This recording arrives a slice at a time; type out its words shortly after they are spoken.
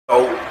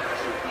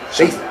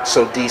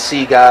So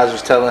DC guys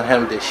was telling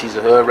him that she's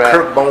a hood rat?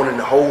 Kirk Bone and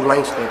the whole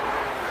Langston,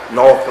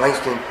 North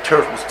Langston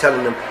turf was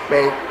telling them,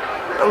 man,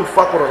 don't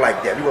fuck with her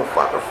like that. You gonna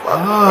fuck her,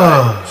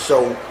 right?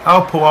 So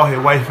I'll pull out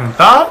here wife and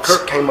thoughts.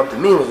 Kirk came up to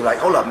me and was like,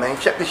 hold up, man,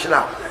 check this shit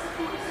out.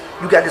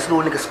 You got this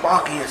little nigga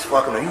Sparky is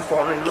fucking her. You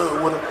falling in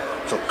love with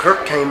her? So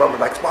Kirk came up and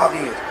was like, Sparky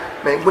is,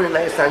 man, when the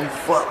last time you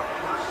fuck?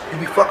 You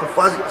be fucking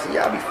Fuzzy? I said,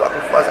 yeah, I be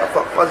fucking Fuzzy. I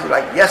fuck Fuzzy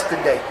like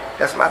yesterday.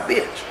 That's my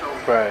bitch.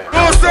 Right.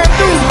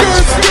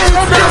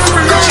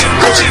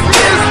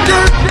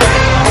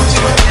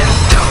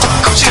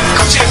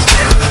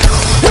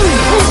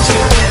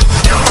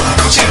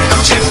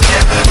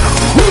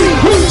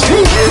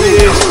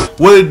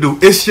 What it do?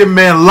 It's your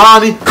man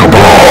Lonnie.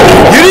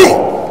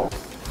 Ka-bal!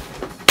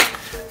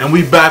 And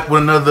we back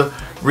with another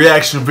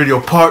reaction video,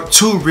 part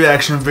 2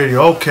 reaction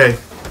video. Okay.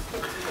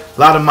 A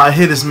lot of my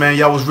hitters, man,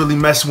 y'all was really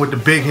messing with the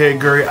big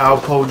head Gary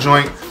Alpo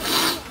joint.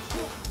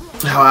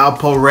 How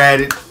Alpo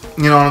ratted,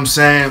 you know what I'm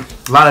saying?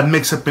 A lot of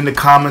mix up in the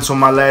comments on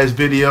my last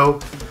video.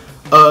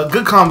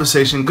 Good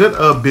conversation,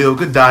 good build,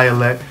 good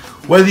dialect.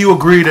 Whether you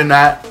agreed or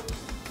not,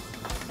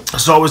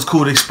 it's always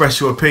cool to express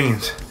your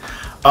opinions.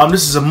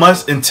 This is a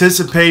much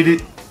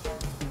anticipated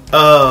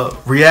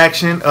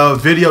reaction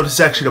video. This is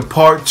actually the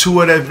part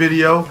 2 of that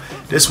video.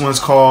 This one's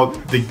called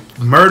The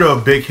Murder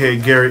of Big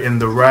Head Gary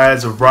and the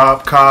Rise of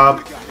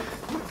Cobb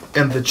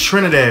and the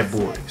Trinidad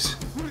Boyz.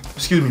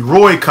 Excuse me,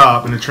 Roy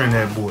Cobb and the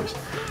Trinidad Boyz.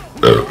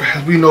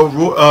 As we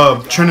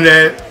know,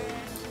 Trinidad,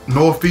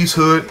 Northeast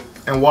Hood,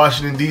 and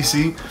Washington,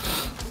 D.C.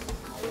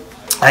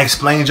 I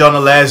explained y'all in the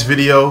last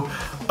video.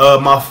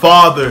 My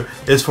father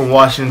is from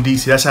Washington,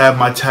 D.C. That's how I have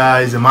my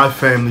ties and my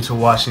family to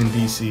Washington,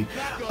 D.C.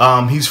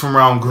 He's from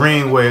around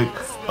Greenway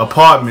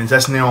Apartments.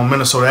 That's near on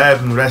Minnesota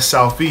Avenue. That's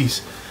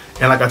Southeast.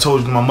 And like I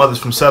told you, my mother's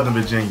from Southern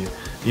Virginia.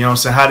 You know what I'm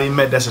saying? How they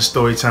met, that's a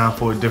story time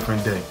for a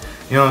different day.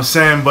 You know what I'm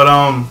saying? But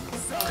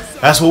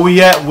that's where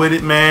we at with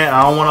it, man.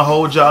 I don't want to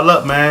hold y'all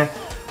up, man.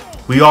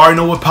 We already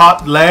know what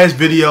popped last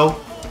video.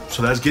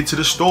 So let's get to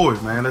the story,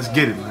 man. Let's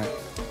get it, man.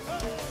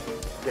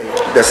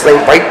 That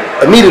same fight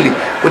immediately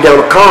went down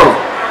the corner.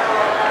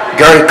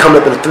 Gary coming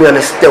up in the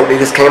 300 stealth.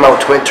 They just came out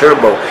with twin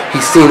turbo.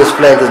 He seen us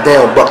flag us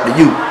down, buck to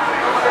you.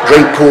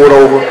 Dre pulled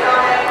over.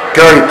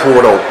 Gary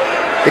pulled over.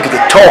 They get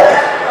to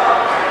talking.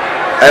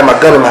 I had my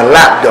gun in my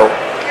lap though.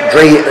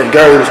 Dre and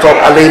Gary was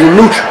talking. I laid in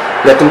neutral.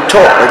 Let them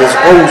talk like they're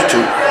supposed to.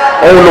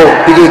 I don't know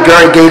if Big Ed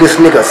Gary gave this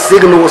nigga a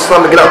signal or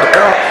something to get out the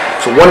car.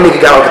 So one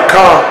nigga got out the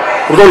car.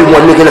 There was only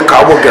one nigga in the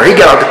car. Well, Gary, he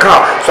got out the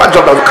car. So I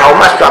jumped out the car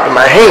with my strap in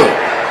my hand.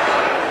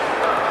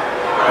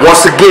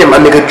 Once again, my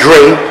nigga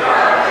Dre,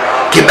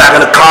 get back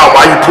in the car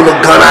while you pull a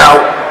gun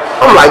out.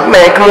 I'm like,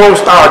 man, come on,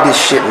 start this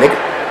shit, nigga.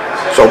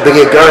 So Big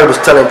Ed Gary was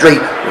telling Dre,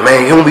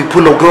 man, you don't be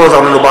putting no guns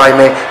out on nobody,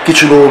 man.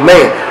 Get your little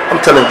man. I'm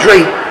telling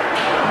Dre,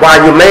 why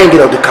your man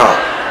get out the car?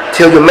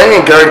 Tell your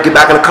man, Gary, to get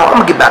back in the car.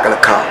 I'm gonna get back in the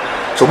car.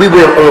 So we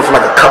went on for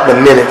like a couple of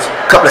minutes,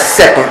 couple of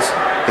seconds.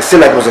 It seemed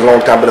like it was a long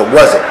time, but it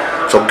wasn't.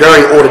 So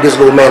Gary ordered this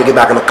little man to get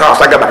back in the car.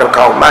 So I got back in the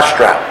car with my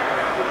strap.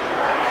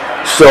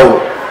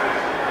 So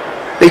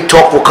they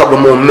talked for a couple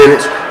of more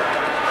minutes.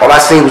 All I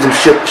seen was them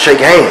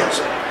shake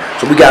hands.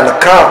 So we got in the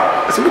car.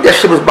 I said, what that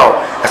shit was about?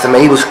 I said,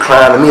 man, he was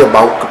crying to me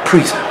about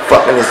Caprice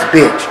fucking this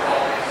bitch.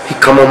 He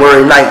come home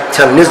every night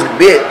telling this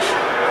bitch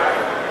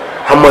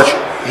how much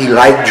he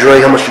liked Dre,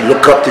 how much he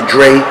look up to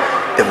Dre.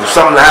 If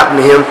something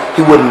happened to him,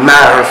 he wouldn't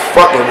mind her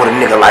fucking with a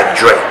nigga like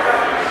Dre.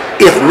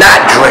 If not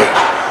Dre,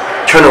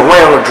 turn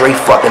around with Dre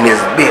fucking this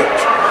bitch.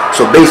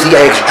 So basically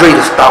he asked Dre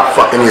to stop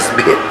fucking this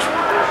bitch.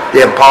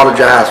 They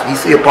apologized.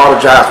 He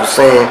apologized for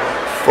saying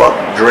fuck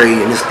Dre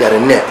and this, that,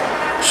 and that.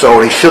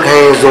 So they shook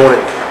hands on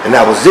it, and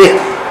that was it.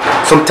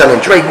 So I'm telling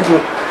Dre, you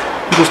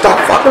gonna stop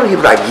fucking her? He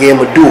was like, yeah,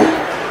 I'ma do it.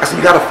 I said,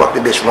 you gotta fuck the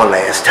bitch one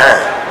last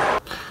time.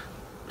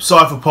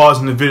 Sorry for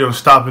pausing the video and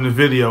stopping the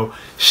video.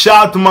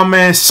 Shout out to my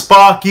man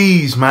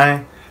Sparky's,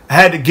 man. I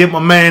had to get my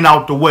man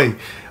out the way.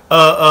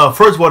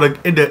 First of all, the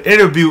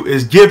interview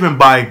is given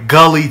by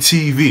Gully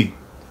TV.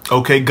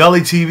 Okay,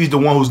 Gully TV is the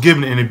one who's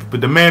giving the interview, but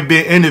the man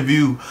being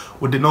interviewed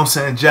with the, you know what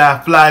I'm saying,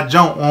 jive fly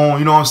jump on,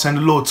 you know what I'm saying,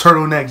 the little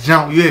turtleneck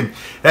jump, you hear me?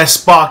 That's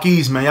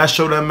Sparky's, man. Y'all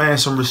show that man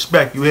some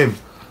respect, you hear me?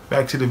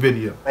 Back to the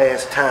video.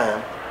 Last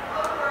time,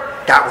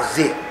 that was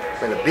it.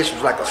 And the bitch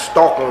was like a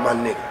stalk on my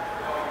nigga.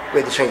 We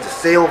had to change the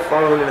cell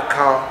phone in the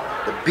car,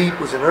 the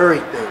beepers and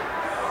everything.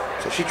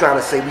 So she trying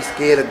to say we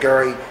scared of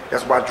Gary,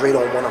 that's why Dre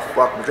don't want to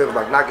fuck him. Dre was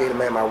like, not gave the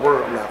man my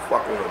word, I'm not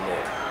fucking with him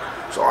more.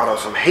 So out of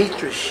some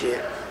hatred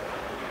shit,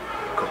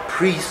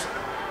 Caprice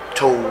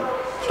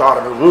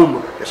started a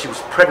rumor that she was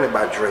pregnant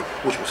by Dre,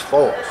 which was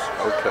false.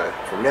 Okay.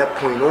 From that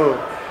point on,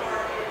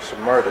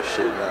 some murder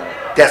shit now.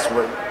 That's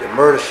when the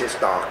murder shit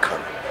started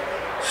coming.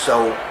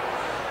 So,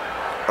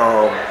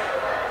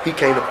 he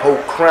came to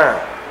Poe crying.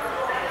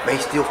 Man,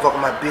 he still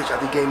fucking my bitch.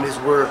 After he gave me his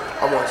word,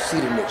 I want to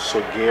see the nigga. So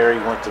Gary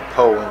went to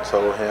Poe and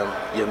told him,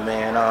 your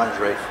man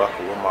Andre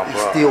fucking with my brother. He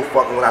still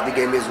fucking when after he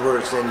gave me his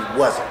word saying he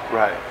wasn't.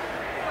 Right.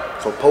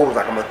 So Poe was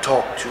like, I'm gonna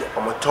talk to him.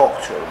 I'm gonna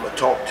talk to him. I'm gonna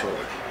talk to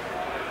him.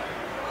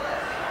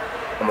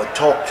 I'm gonna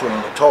talk to him.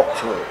 I'm gonna talk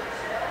to him.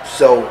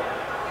 So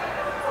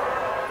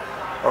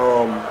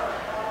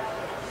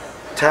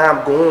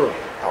Time going,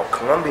 our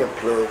Colombian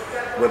plug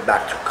went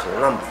back to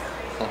Colombia.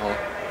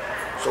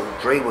 So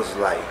Dre was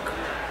like,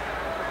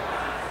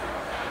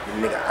 the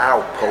nigga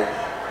Alpo,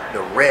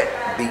 the Ret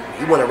beat me.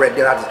 He wasn't a Ret,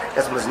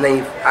 that's what his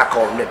name, I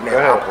call him that man,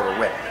 Alpo the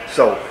Ret.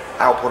 So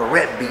Alpo the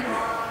Ret beat me.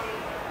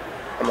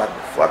 I'm like,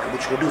 fuck it,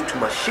 what you gonna do? There's too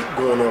much shit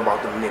going on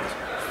about them niggas.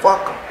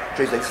 Fuck them.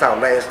 Dre's like, it's our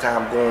last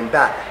time going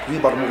back. We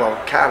about to move out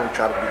of Cali and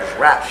try to do this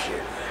rap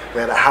shit.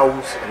 We had a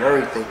house and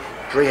everything.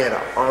 Dre had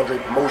an Andre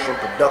promotion,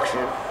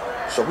 production.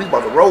 So we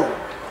about to roll.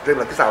 Dre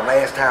like, this our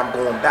last time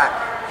going back.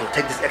 And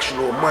take this extra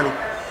little money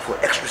for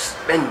extra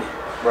spending.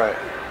 Right.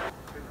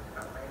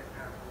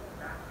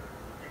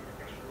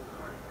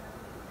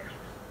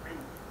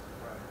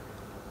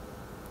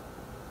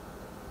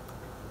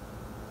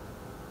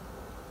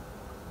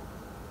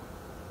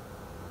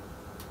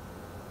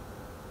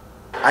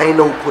 I ain't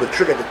know who put a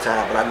trick at the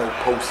time, but I know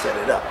Poe set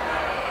it up.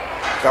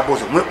 I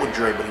wasn't went with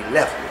Dre, but he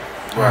left me.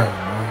 Right.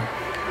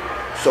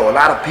 So a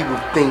lot of people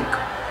think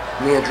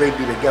me and Dre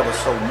be together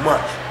so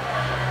much.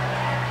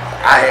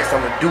 I had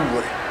something to do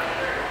with it.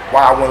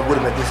 Why I wasn't with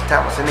him at this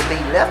time. I said, nigga,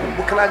 they left me.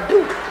 What can I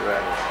do?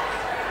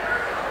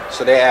 Right.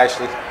 So they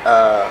actually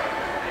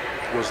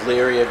was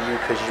leery of you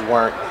because you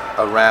weren't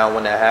around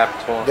when that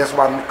happened to him? That's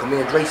why me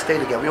and Dre stay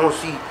together. We don't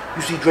see,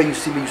 you see Dre, you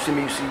see me, you see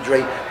me, you see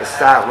Dre.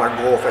 Besides when I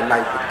go off at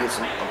night to get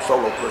some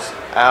solo pussy.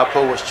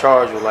 Alpo was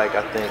charged with like,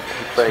 I think,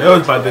 he they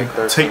was about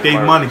to take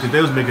their money because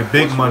they was making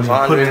big money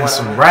and put it in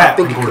some rap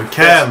and go to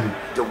Cali.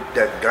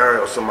 That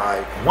girl,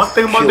 somebody. One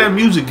thing about that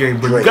music game,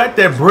 but you got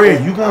that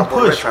bread, you gonna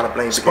push.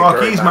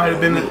 Sparky's might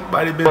have been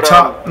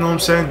top, you know what I'm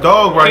saying,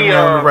 dog right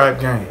now in the rap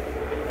game.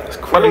 It's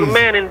crazy. My little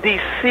man in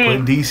DC.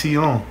 Putting DC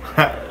on.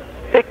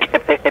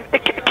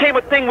 It came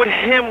a thing with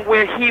him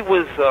where he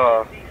was,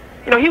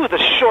 you know, he was a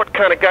short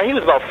kind of guy. He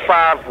was about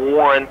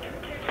 5'1",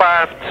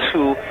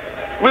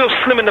 5'2", real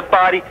slim in the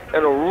body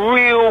and a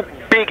real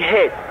big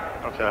head.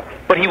 Okay.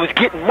 But he was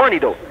getting money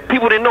though.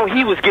 People didn't know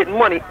he was getting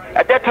money.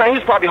 At that time, he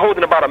was probably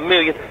holding about $1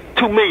 million,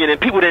 $2 million,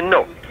 and people didn't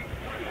know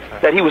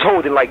that he was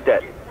holding like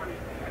that.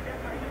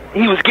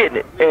 He was getting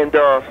it, and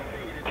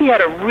he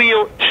had a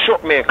real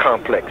short man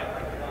complex.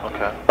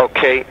 Okay.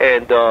 Okay,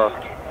 and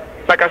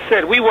like I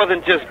said, we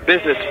wasn't just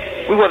business.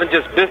 We wasn't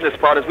just business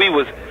partners.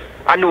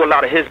 I knew a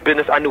lot of his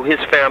business. I knew his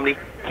family.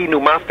 He knew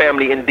my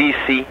family in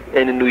D.C.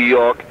 and in New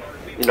York.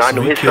 You know, I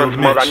knew his son's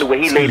mother. I knew where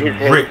he laid his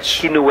head.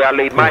 He knew where I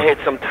laid my head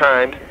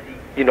sometimes.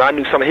 You know, I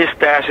knew some of his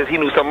stashes. He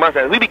knew some of my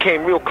stashes. We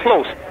became real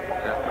close.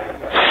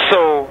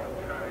 So,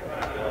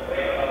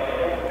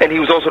 and he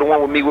was also the one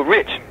with me with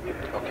Rich.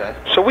 Okay.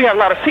 So we had a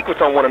lot of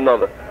secrets on one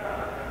another.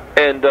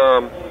 And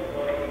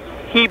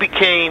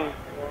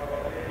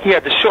he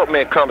had the short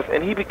man complex,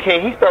 and he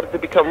started to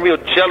become real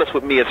jealous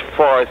with me as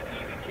far as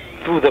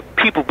through the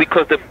people,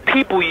 because the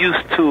people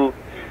used to,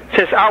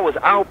 since I was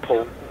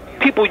Alpo,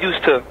 people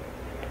used to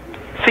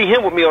see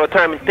him with me all the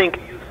time and think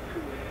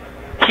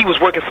he was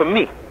working for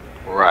me.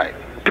 Right.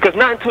 Because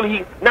not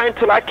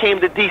until I came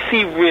to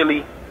DC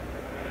really,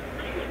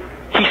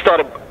 he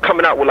started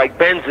coming out with like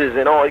Benzes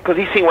and all, because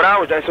he seen what I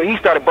was doing, so he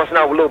started busting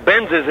out with little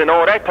Benzes and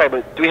all that type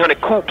of 300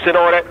 coupes and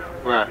all that.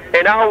 Right.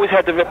 And I always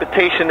had the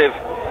reputation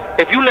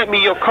if you let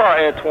me your car,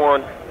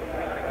 Antoine,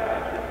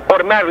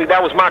 automatically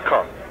that was my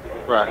car.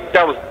 Right.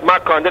 That was my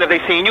car. And then if they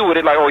seen you with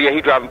it, like, oh yeah,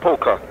 he driving Poe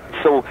car.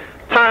 So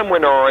time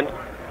went on.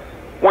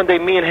 One day,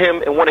 me and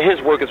him and one of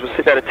his workers was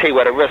sitting at a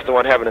table at a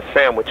restaurant having a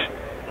sandwich,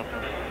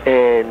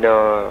 and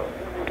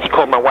he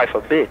called my wife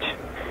a bitch.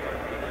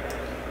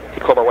 He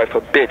called my wife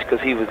a bitch because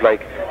he was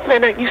like,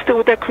 man, you still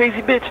with that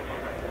crazy bitch?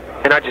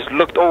 And I just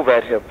looked over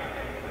at him,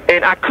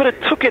 and I could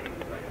have took it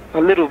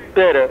a little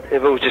better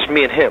if it was just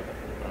me and him.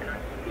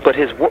 But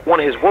one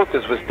of his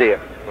workers was there.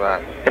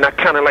 Right. And I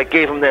kind of like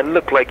gave him that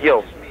look like,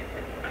 yo,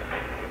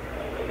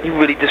 you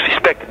really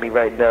disrespected me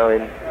right now.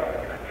 And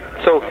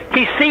so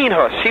he seen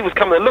her. She was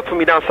coming to look for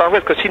me down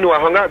Southwest because she knew I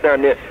hung out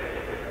down there.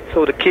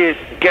 So the kid,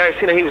 Gary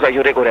seen her, he was like,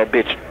 yo, there go that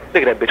bitch.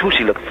 Look at that bitch. Who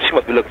she looking for? She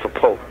must be looking for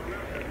Poe.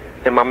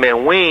 And my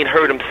man Wayne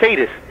heard him say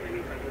this.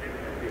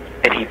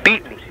 And he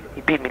beat me.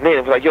 He beat me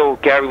later. He was like, yo,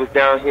 Gary was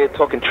down here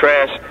talking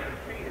trash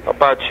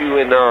about you,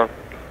 and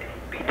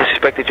he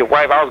disrespected your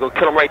wife. I was going to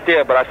kill him right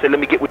there, but I said, let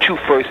me get with you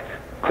first.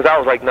 Because I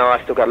was like, no,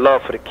 I still got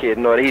love for the kid.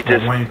 No, he's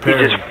just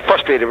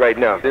frustrated right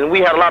now. And we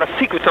had a lot of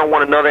secrets on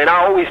one another, and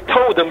I always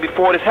told them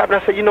before this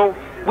happened, I said, you know,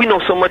 we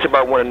know so much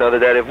about one another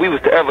that if we was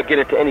to ever get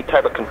into any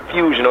type of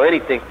confusion or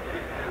anything,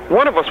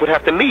 one of us would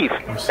have to leave.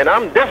 And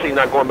I'm definitely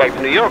not going back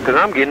to New York because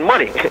I'm getting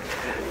money.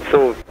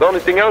 So the only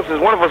thing else is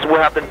one of us will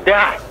have to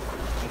die.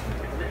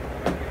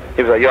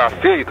 He was like, yo, I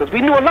feel you, because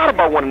we knew a lot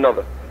about one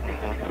another.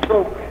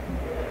 So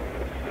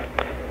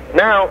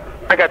now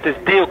I got this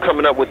deal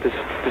coming up with this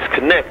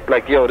connect,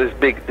 like, yo, this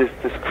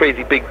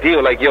crazy big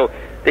deal, like, yo,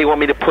 they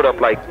want me to put up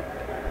like,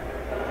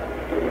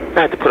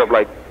 I had to put up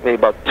like maybe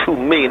about $2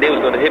 million. They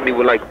was gonna hit me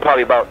with like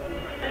probably about,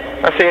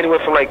 I say anywhere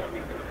from like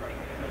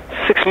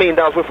 $6 million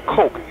worth of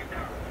coke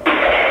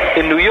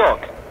in New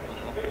York.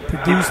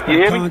 Produced by you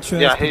hear me?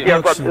 Contrast Yeah,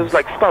 it was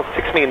like about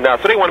 $6 million.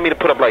 So they wanted me to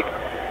put up like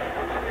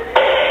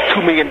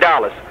 $2 million,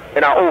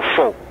 and I owe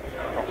 4.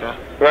 Okay.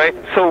 Right?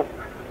 So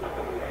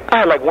I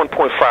had like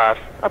 1.5.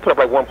 I put up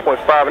like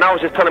 1.5, and I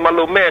was just telling my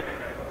little man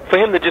for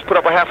him to just put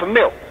up a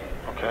 $500,000.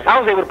 Okay. I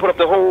was able to put up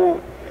the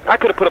whole. I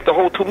could have put up the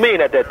whole $2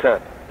 million at that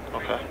time.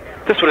 Okay.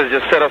 This would have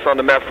just set us on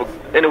the map for,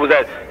 and it was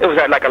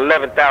at like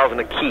 11,000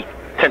 a key,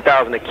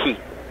 10,000 a key.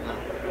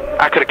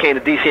 I could have came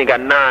to DC and got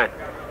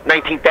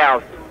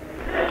 19,000.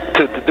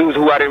 To the dudes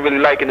who I didn't really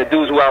like and the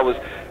dudes who I was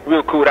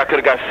real cool with, I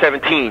could have got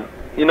 17.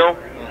 You know,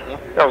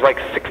 that was like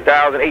 $6,000,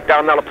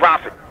 $8,000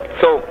 profit.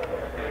 So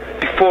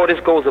before this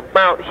goes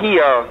about,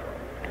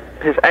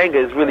 his anger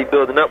is really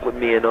building up with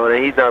me and all that.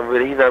 He's not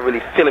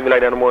really feeling me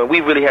like that anymore. And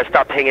we really had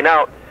stopped hanging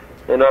out,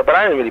 you know. But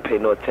I didn't really pay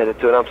no attention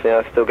to it. I'm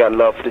saying I still got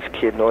love for this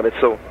kid and all that.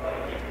 So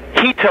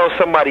he tells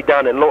somebody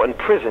down in Lawton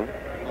prison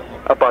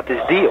about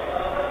this deal.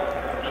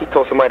 He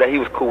told somebody that he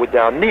was cool with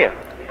down there.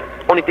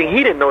 Only thing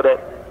he didn't know that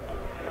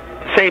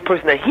the same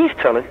person that he's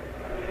telling,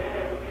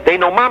 they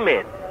know my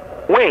man,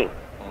 Wayne.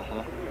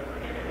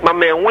 My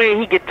man Wayne,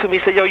 he get to me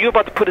and say, yo, you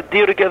about to put a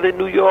deal together in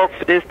New York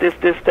for this,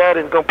 that,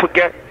 and gonna put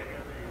gas.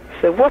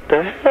 I said, what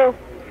the hell?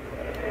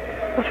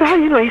 I said, how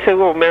you know? He said,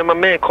 well, man, my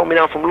man called me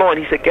down from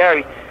Lawton. He said,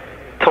 Gary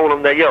told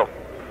him that, yo,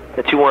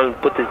 that you want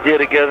to put this deal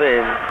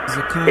together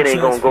and it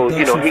ain't gonna go,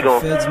 you know, he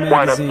gonna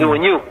wind up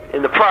doing you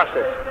in the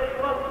process.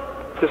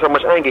 Just how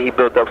much anger he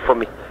built up for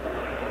me.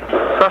 So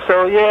I said,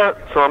 oh yeah.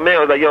 So my man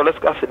was like, yo, let's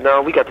go. I said,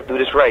 no, we got to do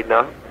this right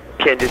now.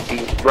 Can't just be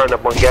running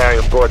up on Gary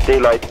in broad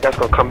daylight. That's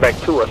gonna come back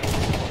to us.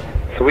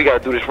 So we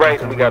gotta do this right,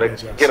 and we gotta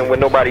get him when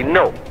nobody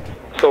know.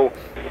 So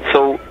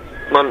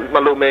my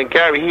little man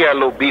Gary, he had a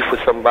little beef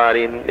with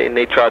somebody, and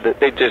they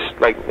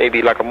just like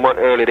maybe like a month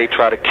earlier they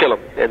tried to kill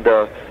him, and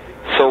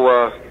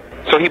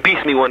so he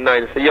beats me one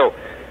night and said, yo,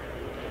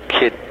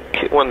 kid,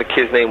 one of the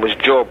kids' name was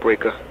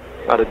Jawbreaker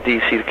out of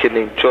DC, the kid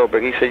named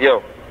Jawbreaker. He said,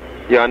 yo,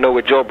 I know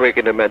where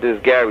Jawbreaker them at. This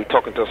is Gary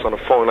talking to us on the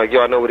phone, like,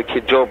 yo, I know where the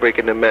kid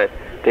Jawbreaker them at.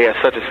 They had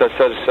such and such,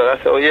 such and such.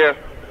 I said, oh yeah.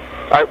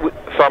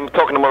 So I'm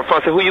talking to him on the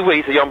phone. I said, who you with?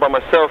 He said, yo, I'm by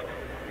myself.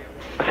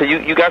 I said,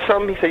 you got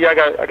something? He said, yeah,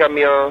 I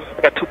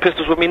got 2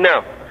 pistols with me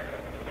now.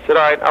 I said,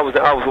 all right.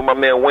 I was with my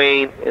man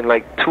Wayne and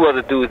like 2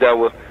 other dudes that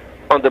were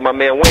under my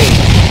man Wayne.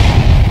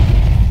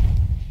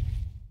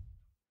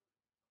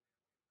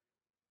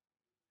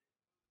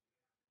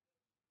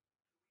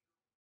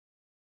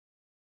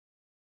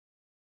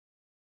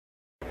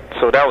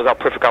 So that was our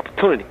perfect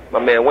opportunity. My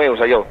man Wayne was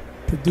like, yo,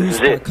 this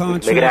is it.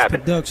 Make it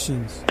happen.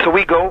 So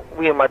we go.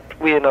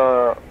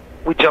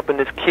 We jump in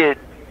this kid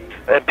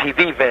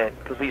MPV van,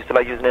 because we used to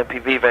like using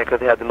MPV van because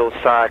they had the little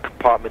side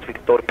compartments. We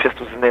could throw the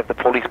pistols in there if the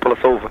police pull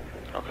us over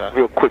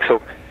real quick.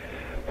 So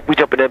we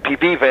jump in the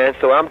MPV van.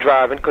 So I'm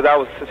driving because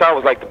since I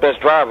was like the best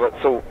driver.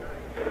 So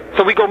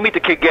we go meet the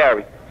kid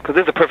Gary because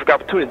this is a perfect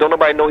opportunity. Don't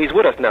nobody know he's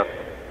with us now.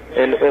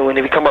 And when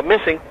he come up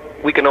missing,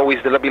 we can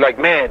always be like,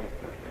 man,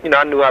 you know,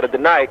 I knew how to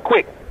deny it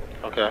quick.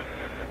 Okay.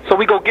 So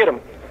we go get him.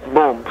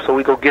 Boom. So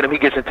we go get him. He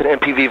gets into the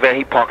MPV van.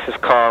 He parks his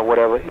car,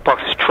 whatever. He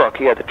parks his truck.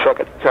 He had the truck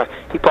at the time.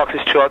 He parks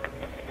his truck.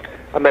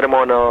 I met him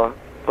on,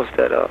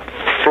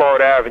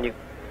 Florida Avenue.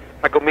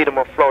 I go meet him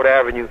on Florida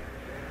Avenue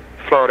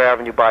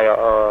by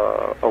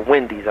a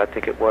Wendy's, I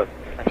think it was.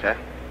 Okay.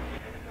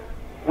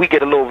 We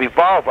get a little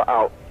revolver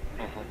out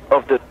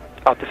of the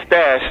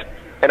stash,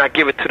 and I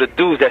give it to the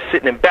dudes that's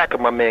sitting in back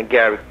of my man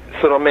Gary.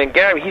 So my man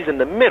Gary, he's in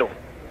the middle,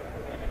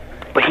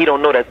 but he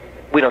don't know that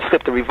we done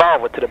slipped the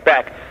revolver to the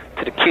back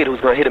to the kid who's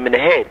gonna hit him in the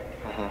head.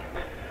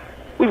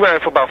 We ran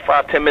for about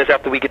 5-10 minutes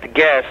after we get the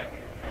gas.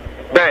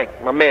 Bang!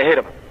 My man hit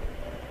him.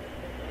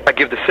 I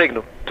give the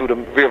signal through the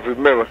rearview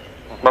mirror.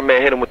 My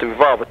man hit him with the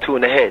revolver, 2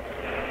 in the head.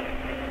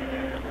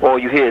 All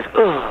you hear is,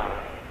 ugh.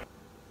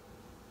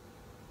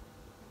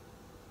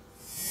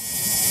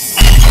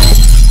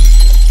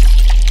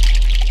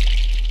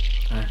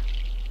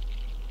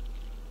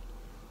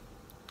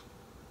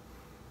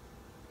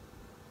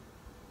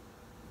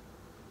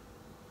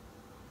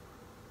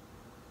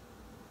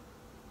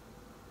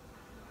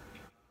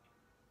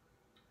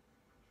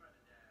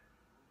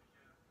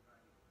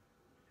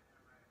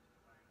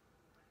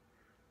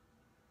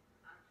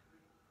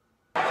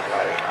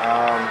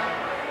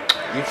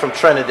 You from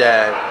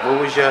Trinidad. What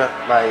was your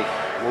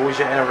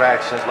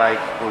interactions like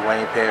with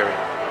Wayne Perry?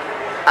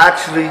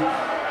 Actually,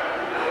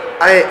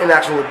 I had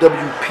interaction with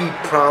WP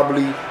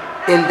probably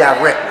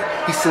indirectly.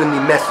 He's sending me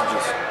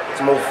messages,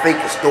 some old fake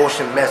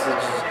extortion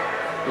messages.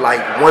 Like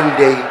one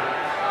day,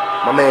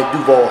 my man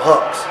Duval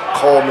Hux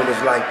called me and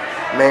was like,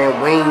 man,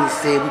 Wayne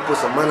said we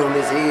put some money on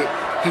his head.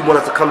 He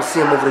wanted us to come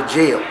see him over to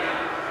jail.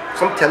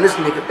 So I'm telling this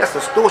nigga, that's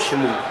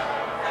extortion move.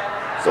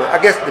 So I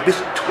guess the bitch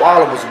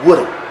Twala was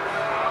with him.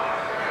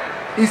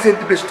 He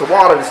sent the bitch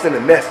Tawala to send a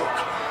message.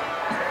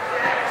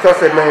 So I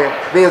said, man,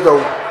 being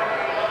though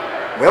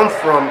where I'm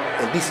from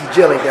in DC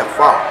jail ain't that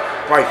far,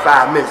 probably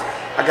 5 minutes.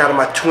 I got on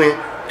my twin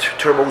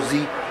Turbo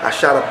Z. I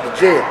shot up the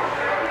jail.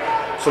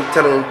 So I'm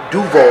telling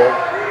Duval,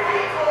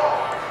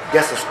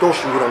 that's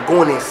extortion. We don't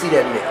go in there and see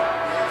that nigga.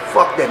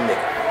 Fuck that nigga.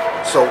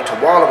 So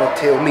Tawala gonna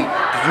tell me,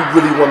 do you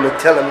really want me to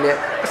tell him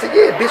that? I said,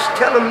 yeah, bitch,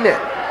 tell him that.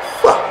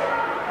 Fuck.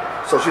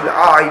 So she like,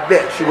 all right,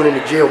 bet. She went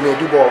into jail, me and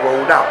Duval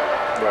rolled out.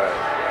 Right.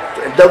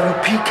 So, and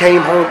WP came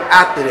home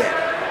after that.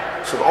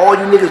 So all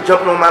you niggas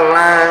jumping on my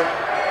line,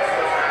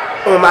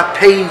 on my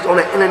page,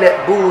 on the internet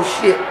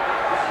bullshit,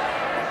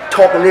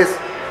 talking this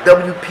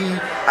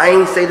WP, I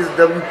ain't say this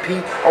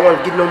WP, I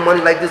want to get no money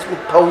like this with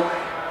Poe.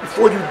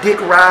 Before you dick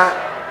ride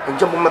and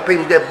jump on my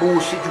page with that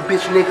bullshit, you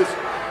bitch niggas,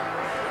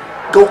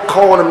 go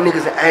call them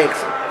niggas and ask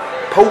them.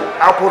 Poe,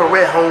 I'll put a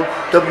red home,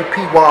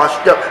 WP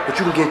washed up, but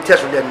you can get in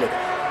touch with that nigga.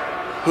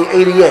 He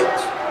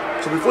 80X.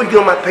 So before you get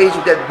on my page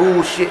with that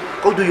bullshit,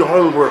 go do your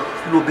homework,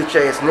 you little bitch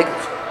ass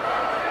niggas.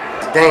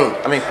 Dang.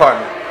 I mean,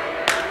 partner.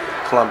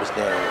 Columbus,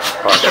 damn.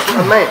 That's what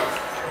I meant.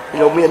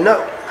 You know, me and Nut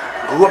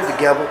grew up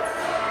together.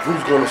 We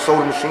was going to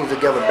soda machines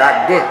together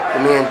back then.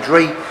 And me and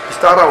Dre, he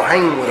started out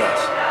hanging with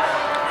us.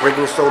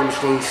 Breaking the soda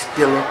machines,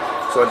 stealing.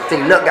 So I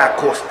think Nut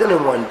got caught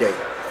stealing one day.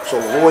 So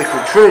Roy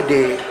from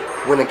Trinidad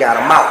went and got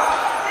him out.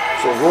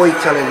 So Roy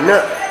telling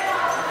Nut,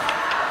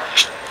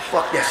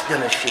 fuck that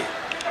stealing shit.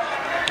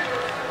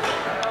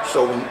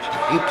 So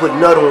he put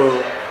Nut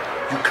on,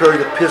 you carry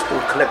the pistol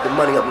and collect the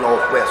money up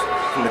Northwest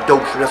from the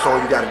dope street. That's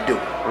all you got to do.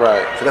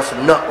 Right. So that's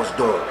what Nut was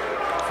doing.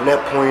 From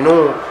that point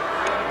on,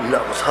 Nut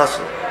was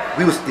hustling.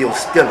 We was still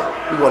stealing.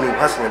 We wasn't even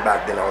hustling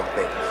back then, I don't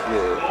think.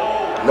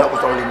 Yeah. Nut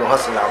was the only one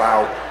hustling out of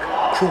our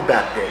crew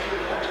back then.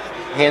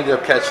 He ended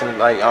up catching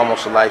like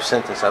almost a life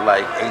sentence at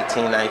like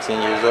 18,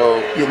 19 years old.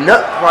 Your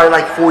Nut probably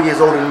like 4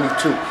 years older than me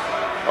too.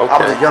 Okay. I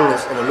was the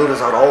youngest and the littlest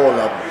out of all of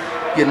them.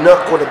 Your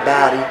Nut caught a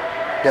body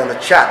down the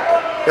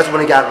chapter. That's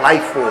when he got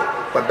life for it.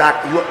 But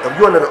back, if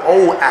you're under the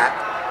old act,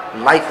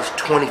 life is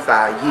 25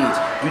 years.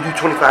 You do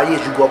 25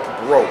 years, you go up for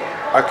parole.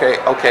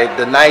 Okay.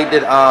 The night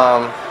that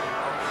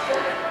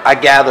I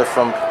gather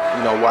from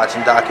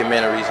watching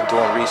documentaries and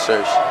doing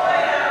research,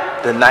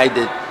 the night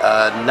that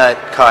Nut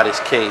caught his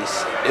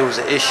case, it was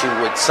an issue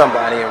with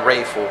somebody in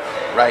Rayful,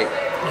 right?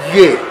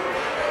 Yeah.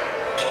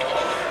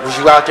 Was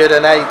you out there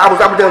that night? I was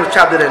down the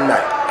chapter that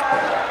night.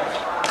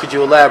 Could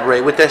you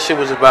elaborate what that shit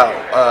was about?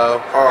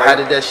 Right. How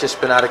did that shit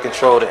spin out of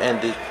control to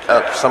end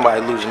up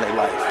somebody losing their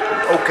life?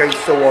 Okay,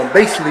 so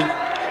basically,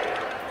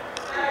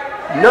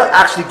 Nut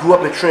actually grew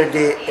up in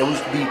Trinidad and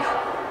used to be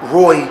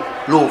Roy's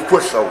little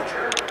foot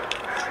soldier.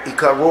 He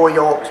cut Roy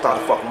off and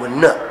started fucking with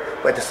Nut.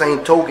 But at the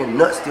same token,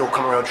 Nut still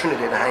come around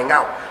Trinidad to hang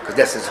out because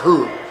that's his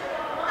hood.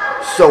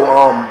 So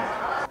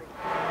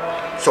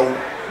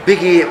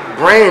Big Ed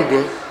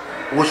Brandon,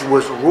 which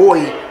was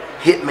Roy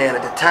hitman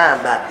at the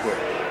time back then,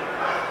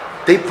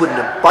 they putting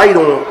the fight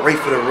on Ray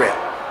for the rep,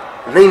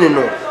 leaning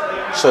on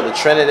him. So the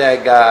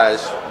Trinidad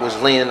guys was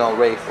leaning on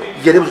Rayful.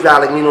 Yeah, they was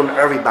guys like leaning on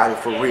everybody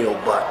for real,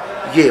 but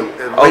yeah,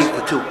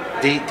 Rayful too.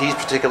 These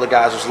particular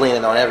guys was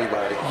leaning on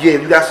everybody. Yeah,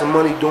 if you got some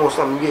money doing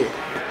something, yeah.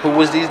 Who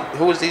was these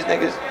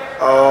niggas?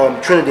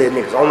 Trinidad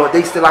niggas.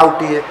 They still out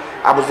there.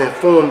 I was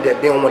informed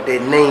that they don't want their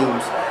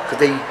names because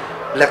they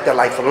left their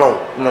life alone.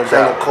 No so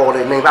I don't call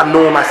their names. I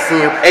know them, I see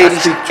them.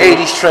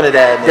 80s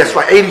Trinidad niggas. That's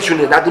right, 80s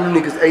Trinidad. Not the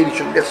new niggas, 80s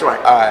Trinidad. That's right.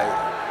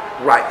 Alright.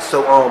 Right,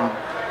 so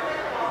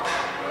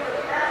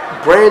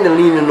Brandon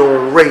leaning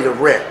on Ray to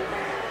rep.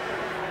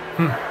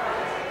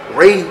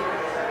 Ray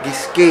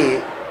gets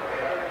scared,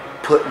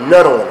 put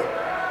Nut on him.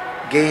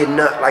 Gave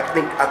Nut like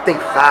I think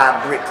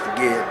 5 bricks to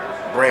give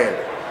Brandon.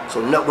 So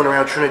Nut went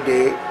around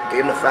Trinidad, gave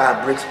him the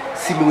 5 bricks.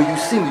 See me when you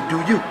see me, do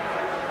you?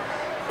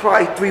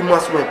 Probably 3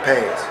 months went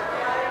past.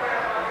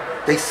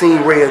 They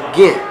seen Ray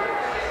again.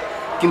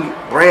 Give me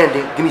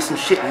Brandon, give me some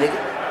shit, nigga.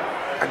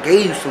 I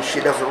gave you some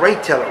shit. That's what Ray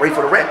telling. Ray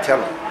for the rap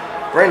telling.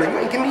 Brandon, you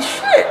ain't give me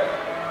shit.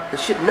 The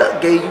shit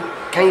Nut gave you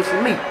came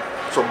from me.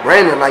 So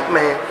Brandon like,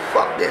 man,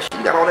 fuck that shit.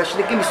 You got all that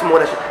shit. Give me some more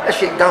of that shit. That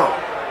shit gone.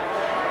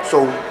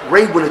 So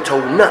Ray would have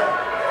told Nut.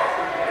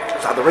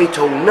 So after Ray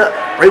told Nut,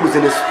 Ray was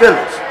in his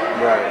feelings.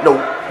 Right.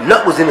 No,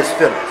 Nut was in his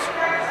feelings.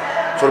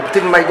 So the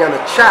particular night down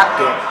the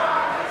chapter,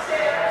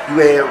 you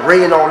had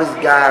Ray and all these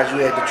guys.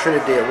 You had the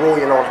Trinidad,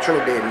 Roy and all the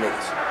Trinidad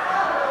niggas.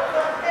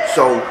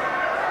 So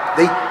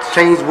they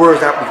changed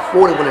words out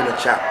before they went in the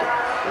chapter.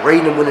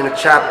 Ray went in the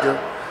chapter.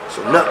 So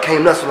Nut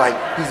came nuts like,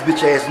 these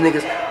bitch ass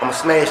niggas, I'ma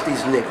smash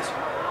these niggas.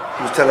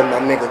 He was telling my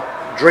nigga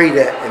Dre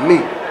that and me.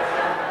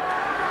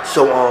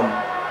 So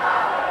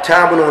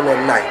time went on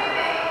that night.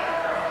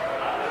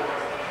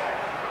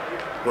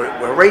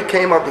 When Ray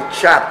came out the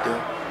chapter,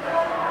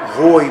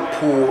 Roy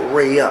pulled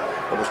Ray up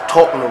and was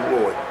talking to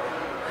Roy.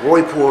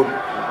 Roy pulled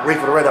Ray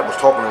for the Red up, was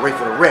talking to Ray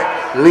for the Red,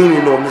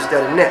 leaning on this,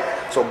 that, and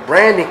that. So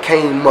Brandon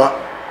came up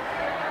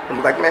and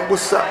was like, man,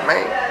 what's up,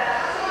 man?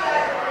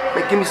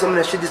 Man, give me some of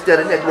that shit, this,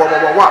 that, and that, wah,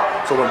 wah, wah, wah.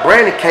 So when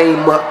Brandon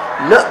came up,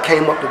 Nut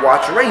came up to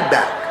watch Ray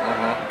back.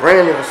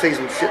 Brandon would say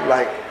some shit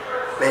like,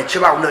 man,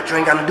 chill out, Nut, you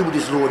ain't got nothing to do with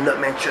this little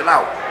Nut, man, chill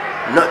out.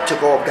 Nut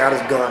took off, got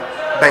his gun,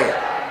 bam,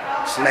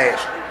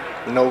 smashed.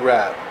 No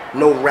rap.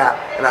 No rap.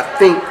 And I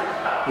think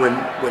when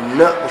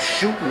Nut was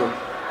shooting him,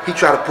 he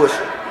tried to push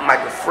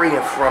Michael Frey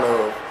in front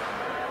of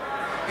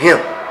him.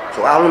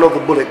 So I don't know if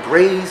the bullet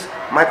grazed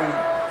Michael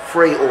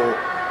Frey or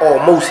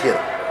almost hit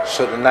him.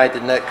 So the night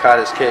that Nut caught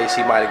his case,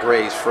 he might have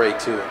grazed Frey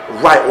too.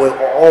 Right, or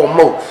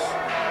almost.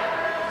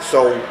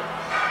 So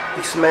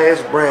He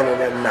smashed Brandon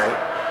that night.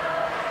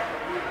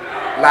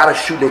 A lot of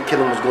shooting and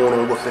killing was going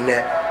on within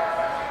that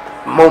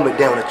moment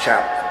down the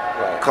chopper.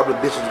 Right. A couple of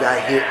bitches got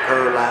hit,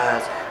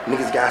 paralyzed.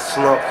 Niggas got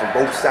slumped from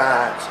both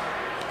sides.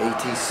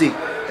 ATC.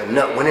 And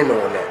Nut went in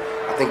on that.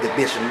 I think the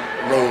bitch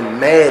named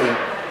Maddie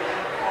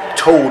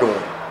told on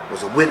him,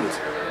 was a witness.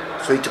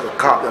 So he took a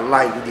cop to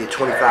life. He did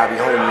 25. He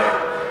home now.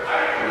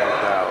 No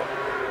doubt.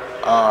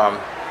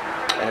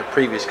 In a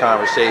previous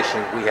conversation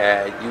we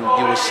had, you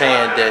were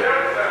saying that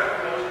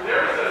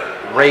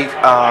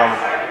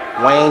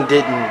Wayne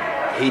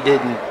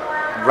didn't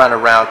run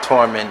around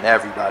tormenting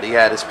everybody. He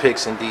had his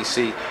picks in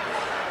DC.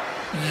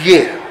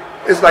 Yeah,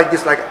 it's like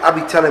this. Like I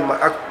be telling my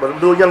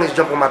little youngins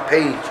jump on my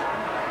page,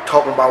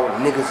 talking about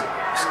niggas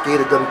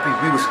scared of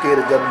WP. We were scared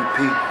of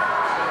WP.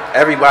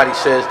 Everybody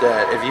says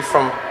that if you're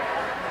from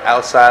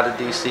outside of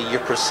DC,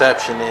 your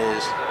perception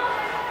is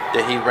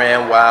that he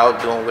ran wild,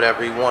 doing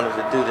whatever he wanted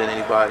to do to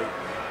anybody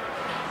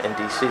in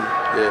DC.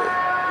 Yeah.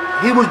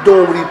 He was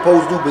doing what he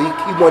supposed to do, but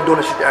he wasn't doing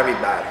that shit to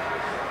everybody.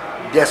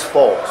 That's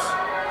false.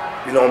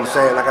 You know what I'm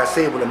saying? Like I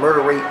said, when the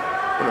murder rate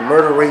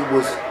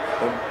was,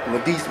 when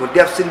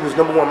Def City was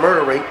 #1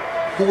 murder rate,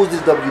 who was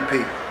this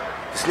WP?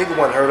 This nigga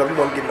wasn't heard of. He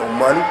wasn't getting no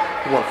money.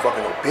 He wasn't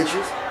fucking no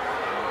bitches.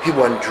 He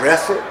wasn't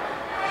dressing.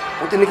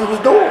 What the nigga was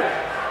doing?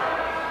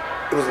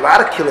 There was a lot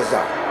of killers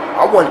out.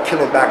 I wasn't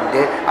killing back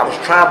then. I was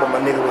trying, but my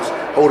nigga was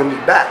holding me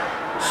back.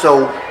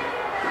 So,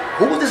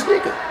 who was this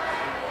nigga?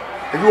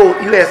 If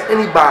you ask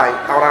anybody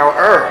out our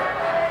era,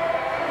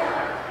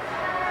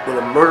 when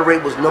the murder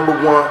rate was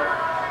 #1,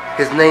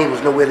 his name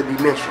was nowhere to be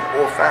mentioned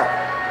or found.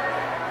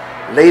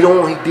 Later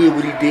on, he did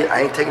what he did.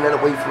 I ain't taking that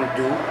away from the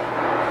dude.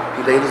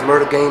 He laid his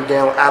murder game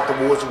down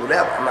afterwards or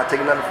whatever. I'm not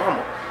taking nothing from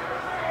him.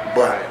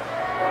 But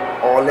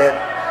all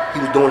that, he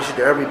was doing shit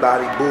to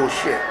everybody,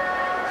 bullshit.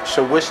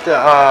 So what's the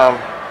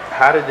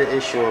how did the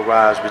issue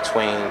arise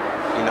between,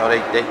 you know,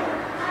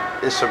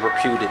 it's a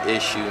reputed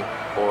issue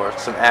or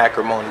some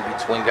acrimony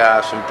between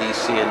guys from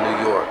DC and New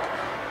York?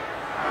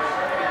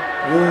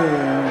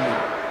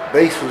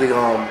 Basically,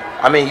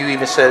 I mean, you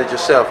even said it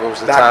yourself. It was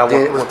the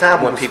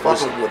time when people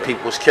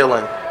was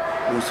killing.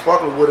 We was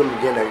fucking with him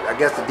again. I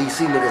guess the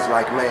DC niggas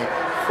like, man,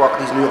 fuck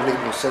these New York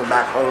niggas, gonna send them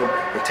back home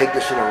and take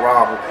this shit and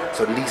rob them.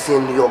 So DC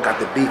and New York got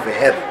the beef in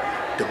heaven.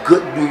 The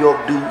good New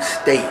York dudes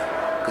stayed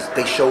because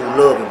they showed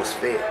love and was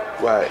fair.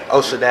 Right.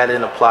 Oh, so that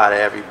didn't apply to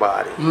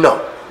everybody? No.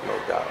 No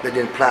doubt. That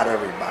didn't apply to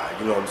everybody.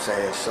 You know what I'm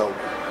saying? So,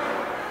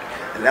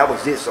 and that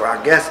was it. So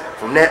I guess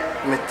from that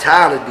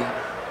mentality,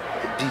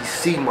 the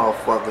DC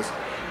motherfuckers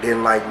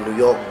didn't like New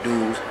York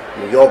dudes.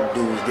 New York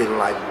dudes didn't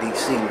like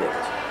DC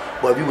niggas.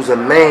 But if you was a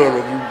man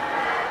and you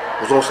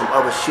was on some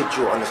other shit,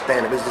 you'll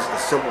understand. If it's just a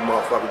simple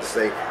motherfucker to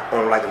say, I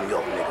don't like a New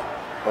York nigga,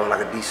 I don't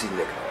like a DC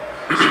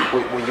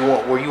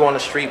nigga. Were you on the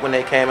street when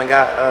they came and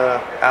got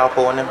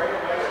Alpo and them?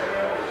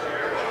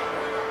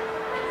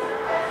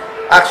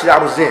 Actually,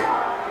 I was in.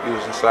 You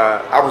was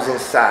inside? I was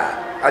inside.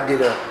 I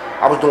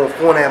was doing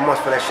 4.5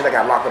 months for that shit. I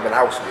got locked up in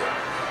house with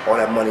all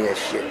that money and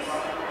shit.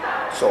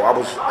 So I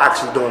was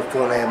actually doing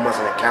 4.5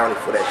 months in the county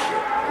for that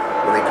shit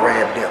when they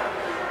grabbed them.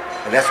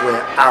 And that's when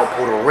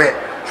Alpo the Rat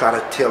tried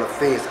to tell the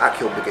feds I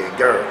killed Big Head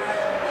Girl.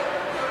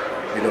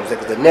 You know what I'm saying?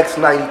 Because the next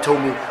night he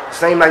told me, the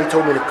same night he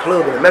told me in the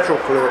club, in the Metro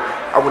Club,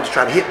 I went to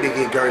try to hit Big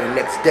Head Girl the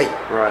next day.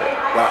 Right.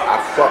 But I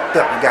fucked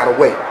up and got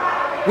away.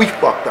 We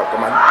fucked up.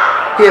 My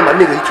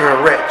nigga, he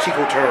turned rat.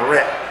 Chico turned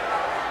rat.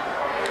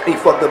 He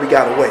fucked up, he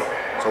got away.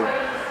 So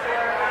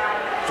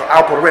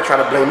Alpo the Rat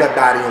tried to blame that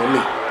body on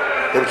me.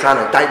 They were trying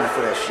to indict me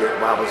for that shit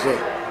while I was in.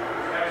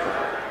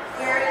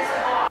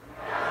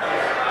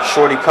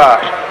 Shorty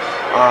Pop,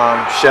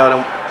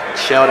 Sheldon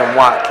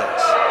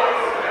Watkins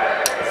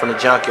from the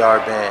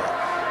Junkyard Band.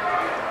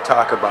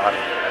 Talk about it.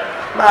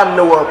 I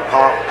know of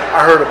Pop.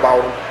 I heard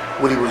about him,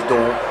 what he was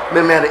doing.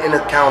 Remember, I had an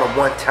encounter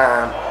one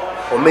time,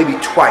 or maybe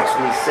twice,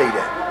 let me say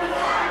that.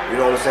 You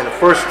know what I'm saying? The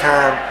first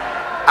time,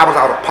 I was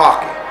out of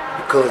pocket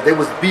because they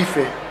was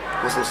beefing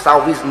with some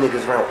Southeast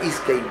niggas around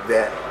Eastgate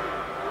that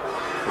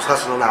was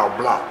hustling our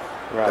block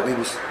that we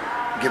was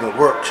giving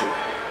work to.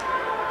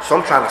 So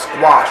I'm trying to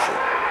squash it.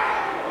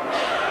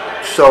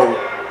 So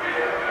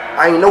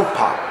I ain't no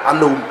Pop. I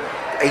know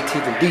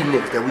 18th and D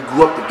niggas that we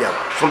grew up together.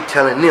 So I'm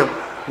telling them,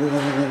 woo,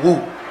 woo, woo,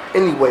 woo.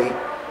 Anyway,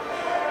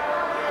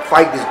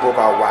 fight just broke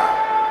out wild.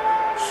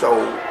 So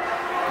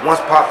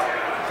once Pop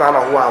found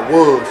out who I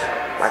was,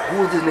 like,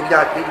 who is this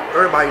nigga?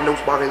 Everybody knows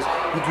about this.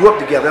 We grew up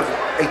together. That's what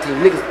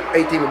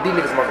 18 and D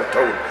niggas must have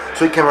told him.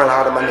 So he came around and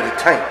hollered at my nigga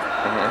Tank.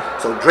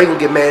 So Drake can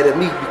get mad at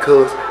me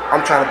because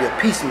I'm trying to be a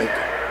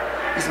peacemaker.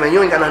 He said, man,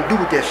 you ain't got nothing to do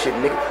with that shit,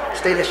 nigga.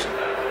 Stay that shit.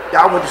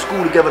 Y'all went to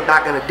school together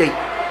back in the day.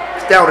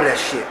 Stay out of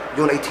that shit.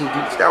 You and 18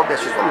 dudes, stay out of that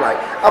shit. So I'm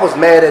like, I was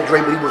mad at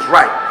Drake, but he was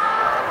right.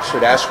 So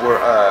that's where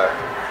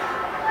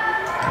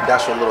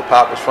Little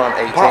Pop was from,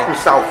 18? Pop from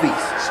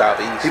Southeast.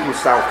 Southeast. He from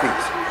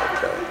Southeast.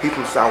 Okay. He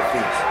from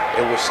Southeast.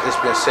 It's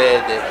been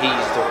said that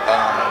he's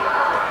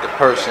the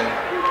person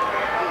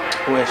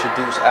who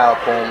introduced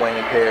Alpo and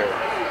Wayne Perry.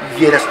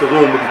 Yeah, that's the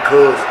rumor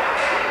because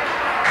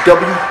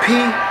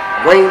WP,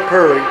 Wayne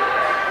Perry,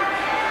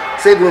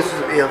 say for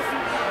instance if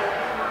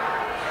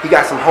He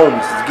got some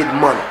homies that's getting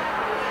money.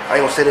 I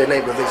ain't gonna say their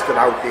name because they still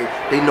out there.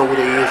 They know what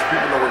it is.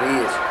 People know what it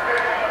is.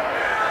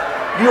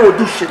 You don't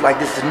do shit like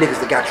this to niggas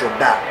that got your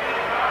back.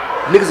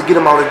 Niggas will get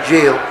him out of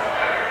jail.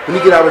 When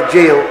he get out of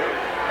jail,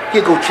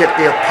 he'll go check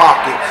their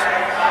pockets.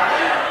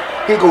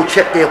 He'll go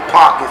check their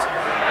pockets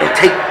and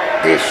take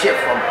their shit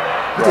from them.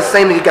 He's the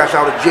same nigga got you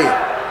out of jail.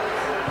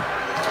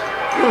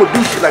 You don't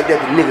do shit like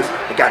that to niggas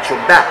that got your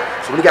back.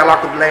 So when he got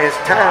locked up last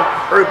time,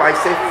 everybody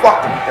said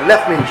fuck him and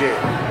left him in jail.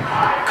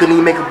 Couldn't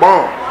even make a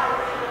bomb.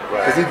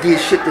 Because he did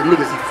shit to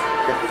niggas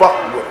that fucked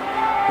with him.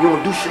 You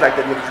don't do shit like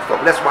that niggas you fuck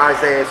with. That's why his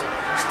ass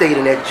stayed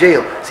in that jail.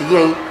 See,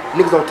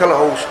 niggas don't tell the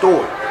whole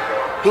story.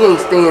 He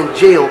ain't staying in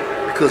jail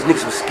because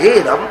niggas was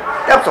scared of him.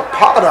 That was a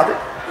part of it.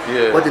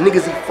 Yeah. But the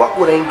niggas he fuck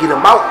with ain't get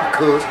him out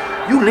because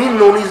you leaning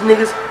on these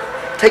niggas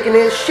taking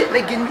their shit and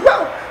they getting you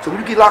out. So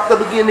when you get locked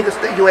up again, niggas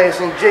stay your ass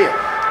in jail.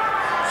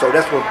 So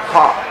that's when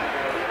Pop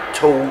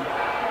told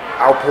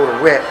Alpo the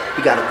Rat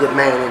he got a good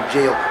man in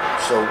jail.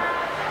 So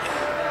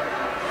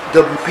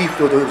WP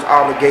felt that he was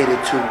obligated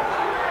to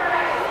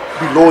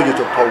be loyal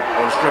to Pope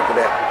on the strength of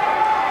that.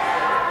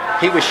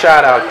 He was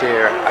shot out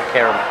there. I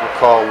can't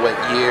recall what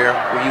year.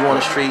 Were you on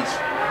the streets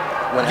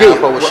when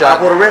Alpo was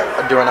shot? Alpo the Rat?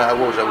 During a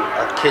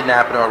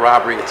kidnapping or a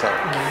robbery attempt.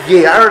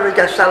 Yeah, I heard he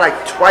got shot like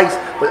twice.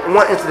 But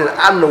one incident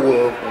I know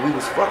of, when we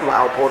was fucking with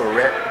Alpo the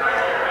Rat,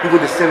 we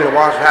went to send him to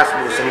Washington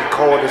Hospital Center. He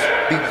called us,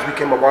 we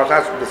came to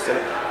Washington Hospital Center.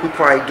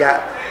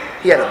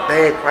 He had a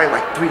bag, probably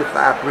like 3 to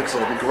 5 bricks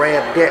in it. We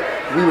grabbed that.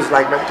 We was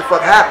like, man, what the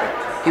fuck happened?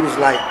 He was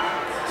like,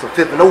 some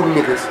 5th and old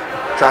niggas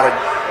try to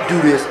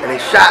do this, and they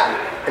shot me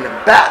in the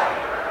back.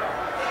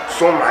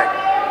 So I'm like,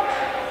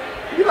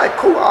 you like,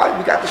 cool, all right,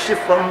 we got the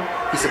shit from him.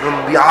 He said, I'm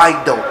gonna be all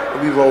right though.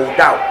 And we rolled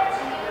out.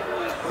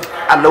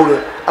 I know the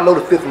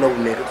 5th and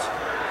old niggas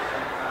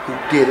who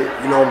did it,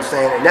 you know what I'm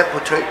saying? And that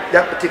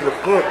particular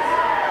point,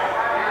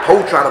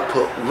 Poe tried to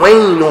put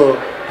Wayne on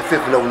the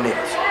 5th and old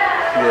niggas.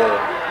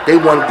 Yeah. They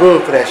wasn't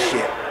going for that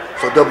shit.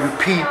 So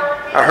WP,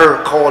 I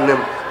heard calling them,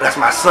 that's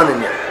my son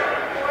in there.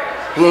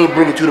 He ain't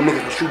bringing to the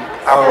niggas for shooting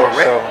Alpo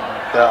So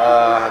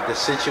the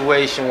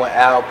situation with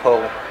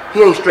Alpo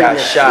he ain't straight got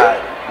shot.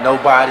 Shit.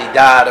 Nobody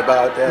died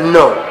about that.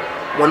 No.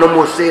 Wasn't no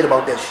more said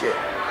about that shit.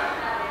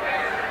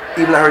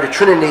 Even I heard the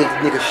Trinidad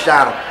nigga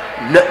shot him.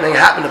 Nothing ain't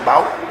happened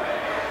about it.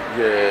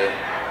 Yeah.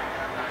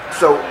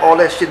 So all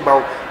that shit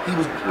about he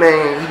was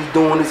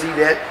doing this, he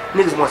that.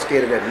 Niggas weren't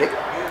scared of that nigga.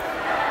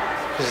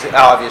 Because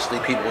obviously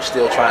people were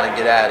still trying to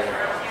get at him.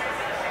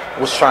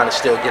 Was trying to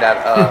still get at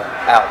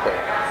Alpo.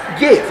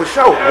 Yeah, for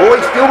sure. Roy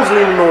still was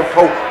leaning on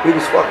Pope. He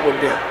was fucking with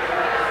them.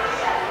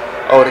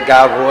 Oh, the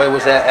guy Roy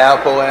was at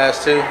Alpo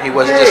ass too? He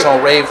wasn't just on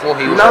Raveful?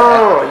 He was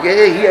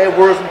he had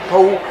words with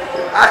Pope.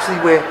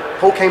 Actually, when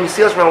Pope came to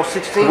see us around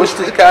 16. What's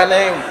this guy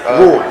name?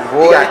 Roy.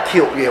 Roy? He got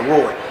killed, yeah,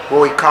 Roy.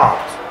 Roy Cobb.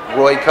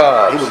 Roy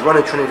Cobb. He was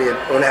running Trinidad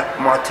on that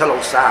Martello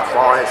side,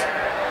 far as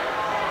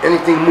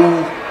anything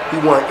moved,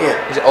 he wasn't in.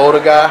 He's an older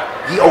guy?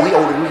 He older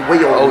than me,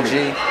 way older OG?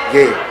 than me.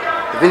 Yeah.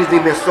 If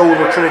anything been sold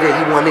on Trinidad,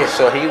 he wasn't in.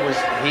 So he was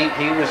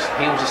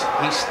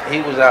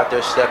out there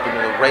stepping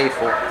in the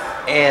Rayful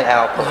and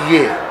Alpo.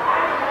 Yeah.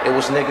 It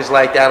was niggas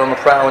like that on the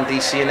prowl in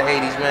DC in the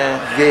 80s,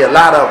 man. Yeah, a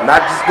lot of them. Not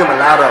just them, a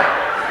lot of them.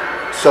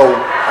 So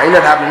ain't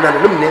nothing happened to none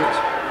of them niggas.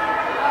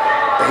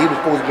 And he was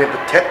supposed to be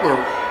protecting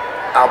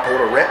Alpo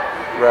the Rat.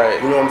 Right.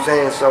 You know what I'm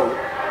saying? So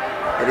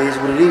it is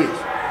what it is.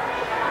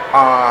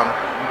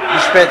 You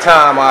spent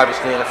time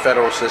obviously in the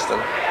federal system.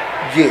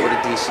 Yeah. With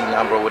a DC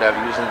number or whatever,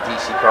 using a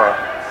DC car.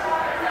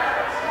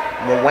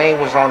 When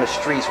Wayne was on the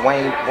streets,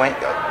 Wayne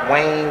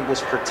was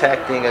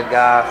protecting a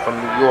guy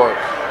from New York.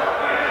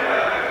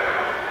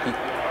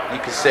 You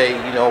could say,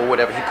 you know,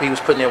 whatever. He was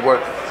putting in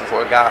work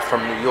for a guy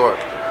from New York.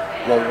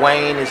 When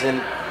Wayne is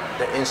in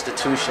the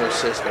institutional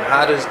system,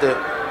 how does the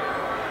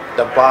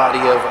body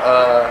of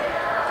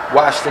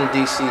Washington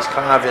D.C.'s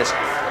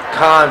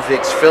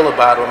convicts feel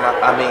about him?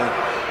 I mean,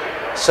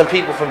 some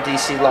people from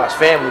D.C. lost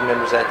family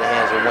members at the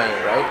hands of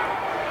Wayne, right?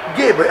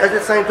 Yeah, but at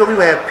the same time, we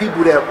would have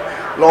people that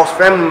lost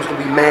family members gonna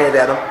be mad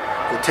at him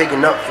for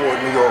taking up for a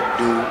New York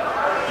dude.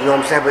 You know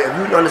what I'm saying? But if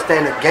you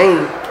understand the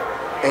game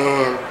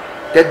and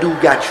that dude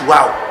got you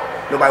out,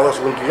 nobody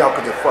else will get you out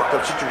because the fucked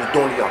up shit you was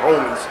doing to your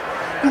homies.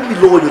 You can be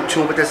loyal to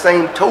him, but that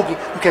same token,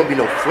 you can't be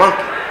no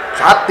flunky.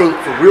 So I think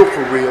for real,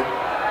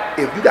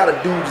 if you got a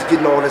dude just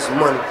getting all this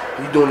money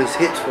and you doing these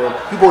hits for him,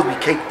 you supposed to be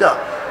caked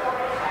up.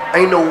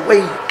 Ain't no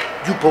way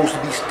you supposed to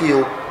be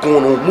still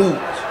going on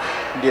moves.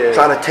 Yeah.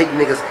 Trying to take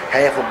niggas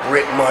half a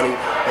brick money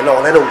and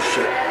all that old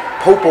shit.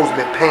 Popo's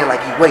been paying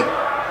like he wait.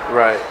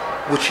 Right.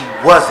 Which he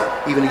wasn't.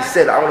 Even he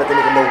said, I don't let the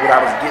nigga know what I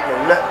was getting or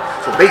nothing.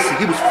 So basically,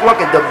 he was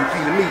flunking WP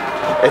to me.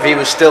 If he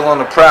was still on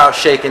the prowl,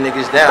 shaking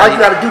niggas down. Why you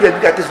gotta do that?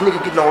 You got this nigga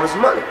getting all this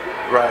money.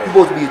 Right. You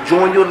supposed to be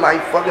enjoying your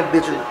life, fucking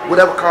bitches,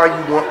 whatever car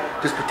you want,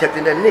 just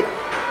protecting that nigga.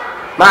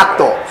 My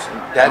thoughts.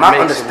 That my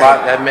makes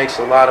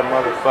a lot of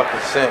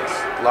motherfucking sense.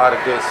 A lot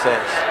of good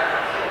sense.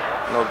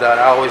 No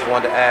doubt. I always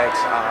wanted to ask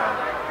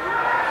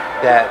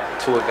that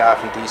to a guy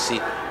from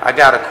DC. I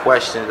got a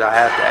question that I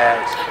have to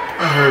ask.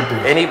 I heard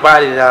that.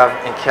 Anybody that I've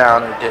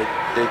encountered that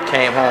that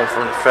came home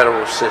from the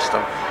federal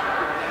system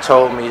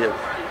told me that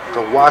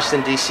the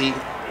Washington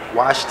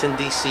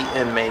D.C.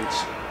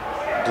 inmates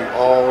do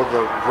all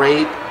the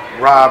rape,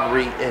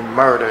 robbery, and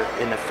murder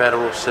in the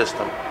federal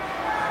system.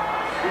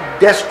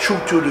 That's true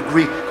to a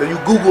degree. Cause you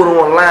Google it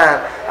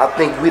online, I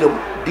think we the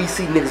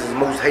DC niggas is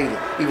most hated.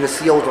 Even the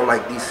COs don't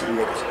like DC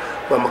niggas.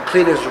 But I'ma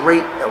clear this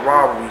rape and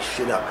robbery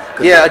shit up.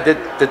 Yeah,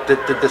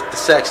 the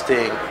sex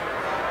thing.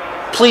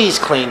 Please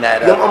clean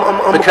that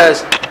up,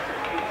 because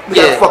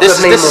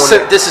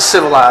this is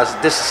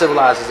civilized. This is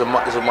civilized as a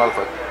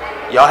motherfucker.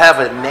 Y'all have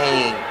a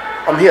name.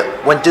 I'm here.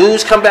 When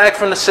dudes come back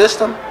from the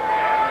system,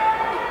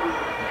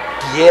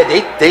 yeah,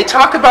 they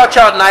talk about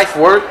y'all knife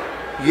work.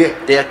 Yeah.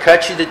 They'll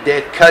cut you,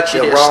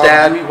 they'll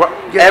stab you,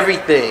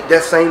 everything.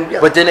 That same,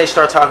 yeah. But then they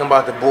start talking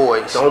about the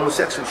boys. The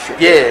homosexual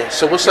shit. Yeah,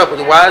 so what's up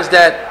with it? Why is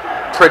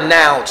that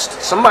pronounced?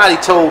 Somebody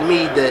told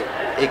me that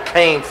it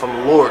came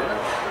from Lorton.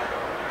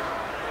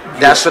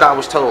 That's what I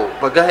was told.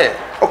 But go ahead.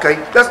 Okay,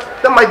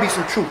 that might be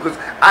some truth, because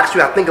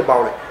actually I think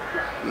about it.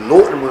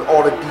 Lorton, with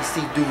all the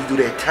DC dudes do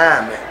their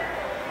time, man.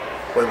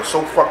 But it was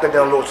so fucked up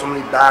down Lorton, so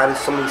many died,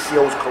 so many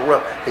COs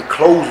corrupt, they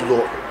closed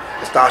Lorton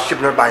and started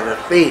shipping everybody to the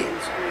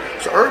feds.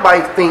 So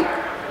everybody think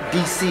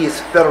DC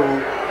is federal,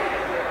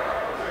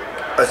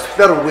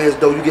 whereas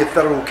though you get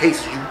federal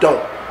cases, you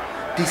don't.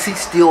 DC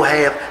still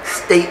have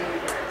state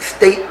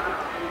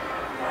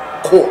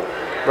court.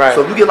 Right.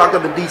 So if you get locked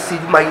up in DC,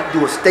 you might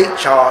do a state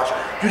charge.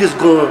 You just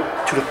going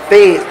to the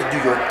feds to do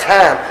your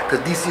time, because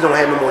DC don't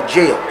have no more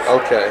jails.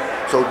 Okay.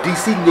 So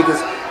DC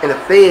niggas and the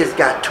feds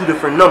got two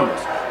different numbers.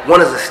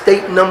 One is a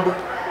state number,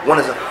 one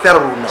is a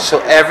federal number.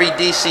 So every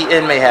DC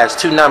inmate has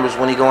two numbers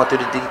when he going through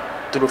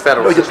the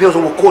federal No, it system. depends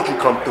on what court you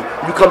come through.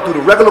 If you come through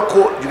the regular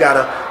court, you got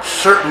a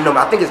certain number.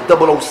 I think it's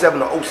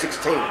 007 or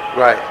 016.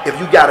 Right. If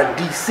you got a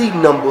DC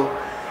number,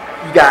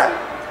 you got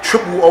 000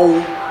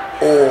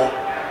 or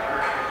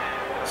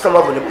some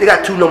other number. They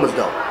got two numbers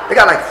though. They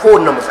got like 4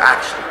 numbers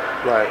actually.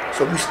 Right.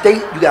 So if you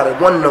state, you got a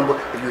 1 number.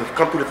 If you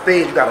come through the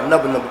feds, you got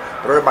another number.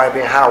 But everybody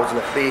being housed in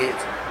the feds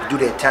to do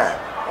their time.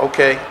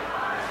 Okay.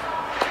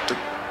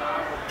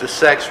 The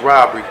sex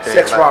robbery thing.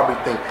 Sex robbery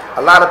thing.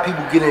 A lot of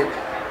people get in.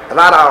 A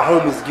lot of our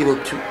homies get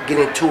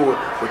into it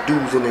with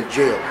dudes in the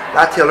jail. And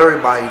I tell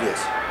everybody this,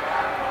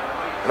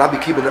 and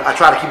I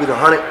try to keep it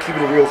 100,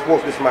 keeping it real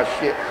sports. This is my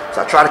shit.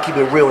 So I try to keep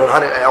it real and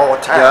 100 at all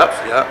times.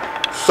 Yep.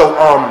 So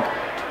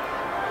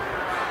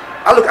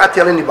I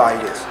tell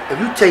anybody this: if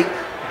you take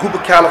a group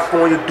of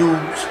California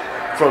dudes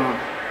from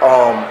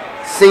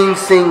Sing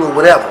Sing or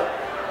whatever,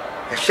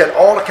 and shut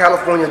all the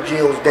California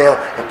jails down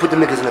and put the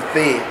niggas in the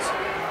feds,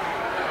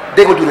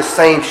 they gonna do the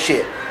same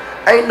shit.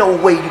 Ain't no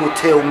way you gonna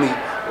tell me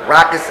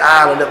Rikers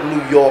Island up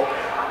New York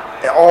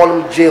and all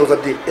them jails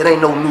up there, it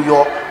ain't no New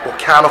York or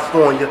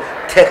California,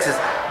 Texas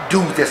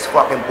dudes that's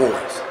fucking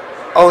boys.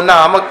 Oh no,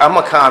 I'm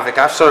a convict.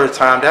 I've served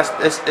time.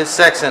 It's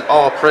sex in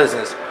all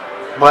prisons.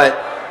 But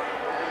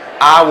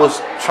I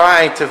was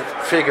trying to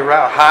figure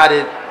out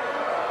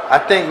I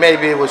think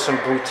maybe it was some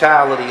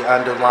brutality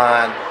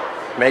underlying,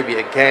 maybe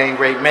a gang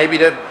rape, maybe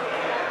the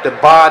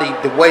body,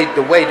 the way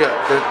the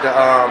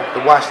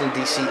Washington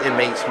D.C.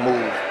 inmates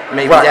move,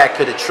 maybe that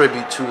could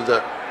attribute to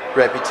the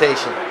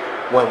reputation.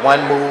 When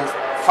one move,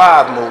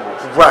 5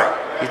 moves. Right.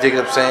 You dig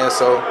what I'm saying?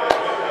 So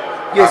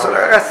yeah. So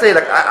like I say,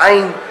 like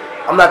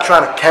I'm not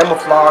trying to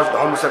camouflage the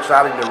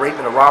homosexuality, the rape,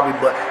 and the robbery,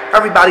 but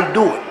everybody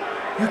do it.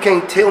 You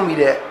can't tell me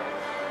that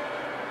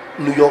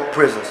New York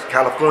prisons,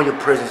 California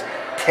prisons,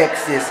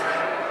 Texas,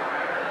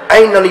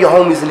 ain't none of your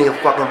homies in there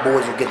fucking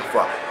boys are getting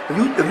fucked.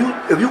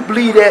 If you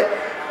believe that,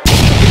 get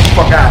the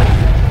fuck out of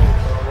here.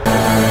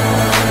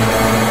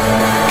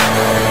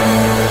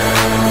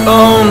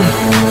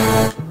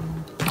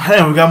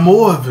 Damn, we got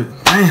more of it.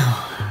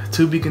 Damn,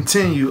 to be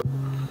continued.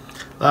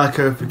 A lot of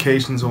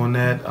clarifications on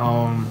that.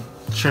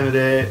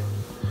 Trinidad,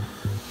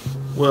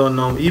 well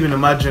known, even in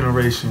my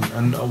generation,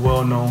 a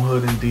well-known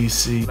hood in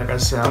DC. Like I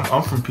said,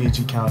 I'm from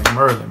PG County,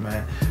 Maryland,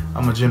 man.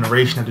 I'm a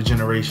generation after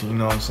generation, you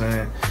know what I'm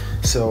saying?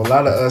 So a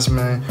lot of us,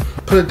 man,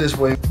 put it this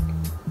way,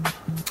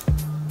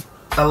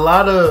 a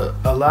lot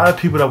of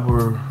people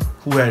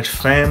who had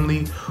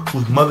family,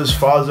 whose mothers,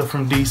 fathers are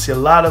from DC, a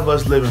lot of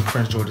us live in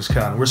Prince George's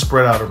County. We're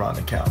spread out around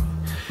the county.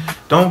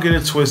 Don't get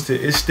it twisted.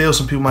 It's still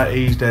some people my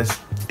age that's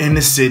in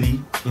the city,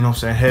 you know what I'm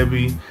saying,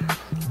 heavy,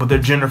 but they're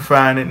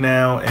gentrifying it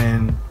now,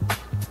 and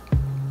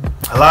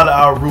a lot of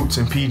our roots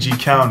in PG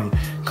County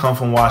come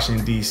from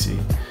Washington, D.C. You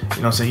know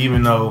what I'm saying?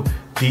 Even though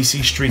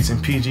D.C. streets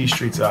and PG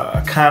streets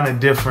are kind of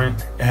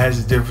different, it has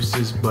its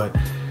differences, but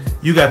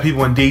you got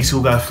people in D.C.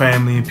 who got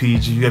family in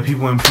PG. You got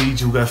people in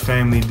PG who got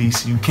family in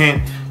D.C. You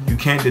can't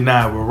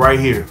deny it. We're right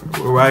here.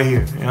 We're right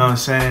here. You know what I'm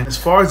saying? As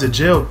far as the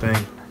jail thing,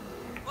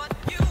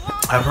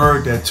 I've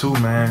heard that too,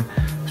 man.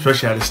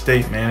 Especially out of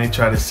state, man. They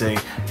try to say,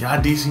 y'all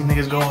DC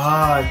niggas go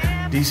hard.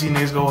 DC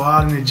niggas go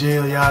hard in the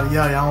jail. Y'all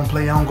don't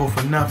play. Y'all don't go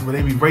for nothing. But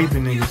they be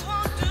raping niggas.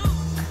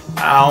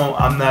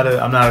 I'm not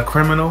a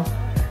criminal.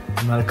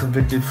 I'm not a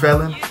convicted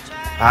felon.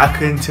 I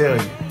couldn't tell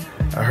you.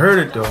 I heard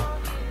it though,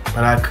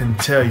 but I couldn't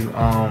tell you.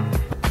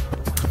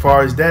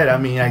 far as that, I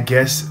mean, I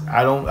guess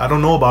I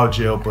don't know about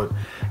jail, but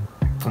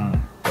from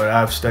what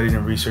I've studied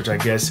and researched, I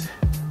guess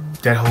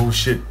that whole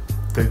shit,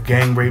 the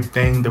gang rape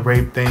thing, the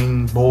rape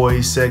thing,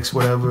 boys, sex,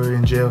 whatever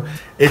in jail,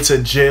 it's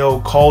a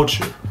jail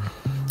culture.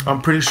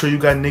 I'm pretty sure you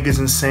got niggas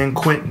in San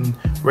Quentin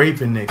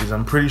raping niggas.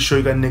 I'm pretty sure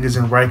you got niggas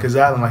in Rikers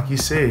Island, like you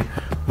said,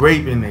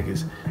 raping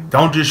niggas.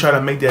 Don't just try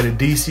to make that a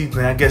DC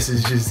thing. I guess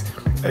it's just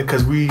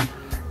because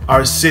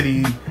our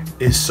city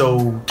is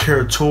so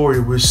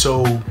territorial. We're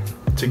so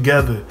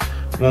together.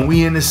 When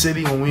we in the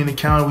city, when we in the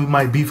county, we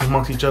might beef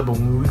amongst each other. But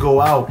when we go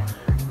out,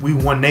 we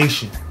one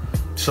nation.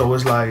 So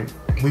it's like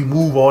we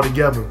move all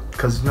together.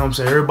 Because, you know what I'm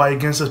saying, everybody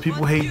against us.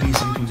 People hate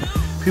DC people.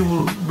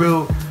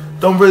 People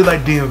don't really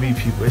like DMV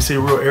people. They say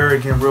real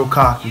arrogant, real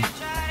cocky.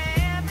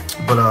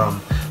 But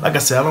like I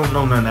said, I don't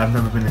know nothing. I've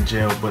never been in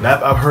jail, but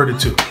I've heard it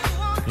too.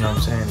 You know what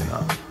I'm saying?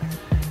 And,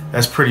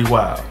 that's pretty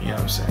wild. You know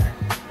what I'm saying?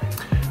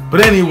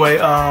 But anyway,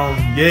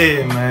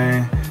 yeah,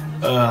 man.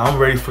 I'm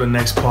ready for the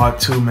next part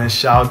 2, man.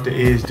 Shout out to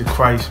Edge to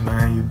Christ,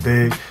 man. You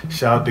dig?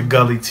 Shout out to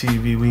Gully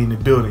TV. We in the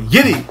building.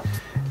 Yiddy!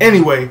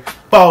 Anyway,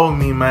 follow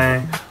me,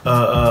 man.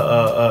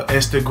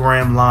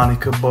 Instagram, Lonnie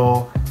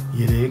Ka-bal.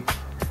 You dig?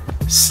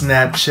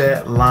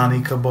 Snapchat,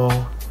 Lonnie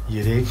Ka-bal.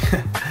 You dig?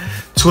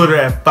 Twitter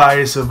at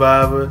Fire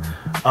Survivor.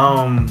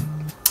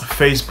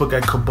 Facebook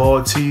at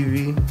Ka-bal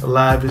TV.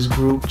 Live is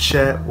group,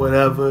 chat,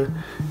 whatever.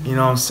 You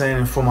know what I'm saying?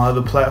 And for my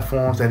other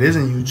platforms that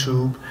isn't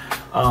YouTube.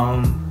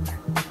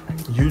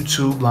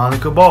 YouTube, Lonnie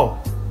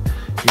Ka-bal.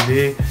 You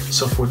dig?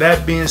 So for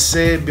that being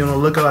said, be on the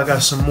lookout. I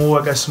got some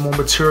more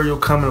material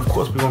coming. Of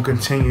course, we're gonna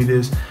continue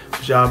this.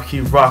 Y'all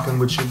keep rocking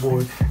with your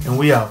boy. And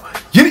we out.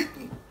 Yiddy!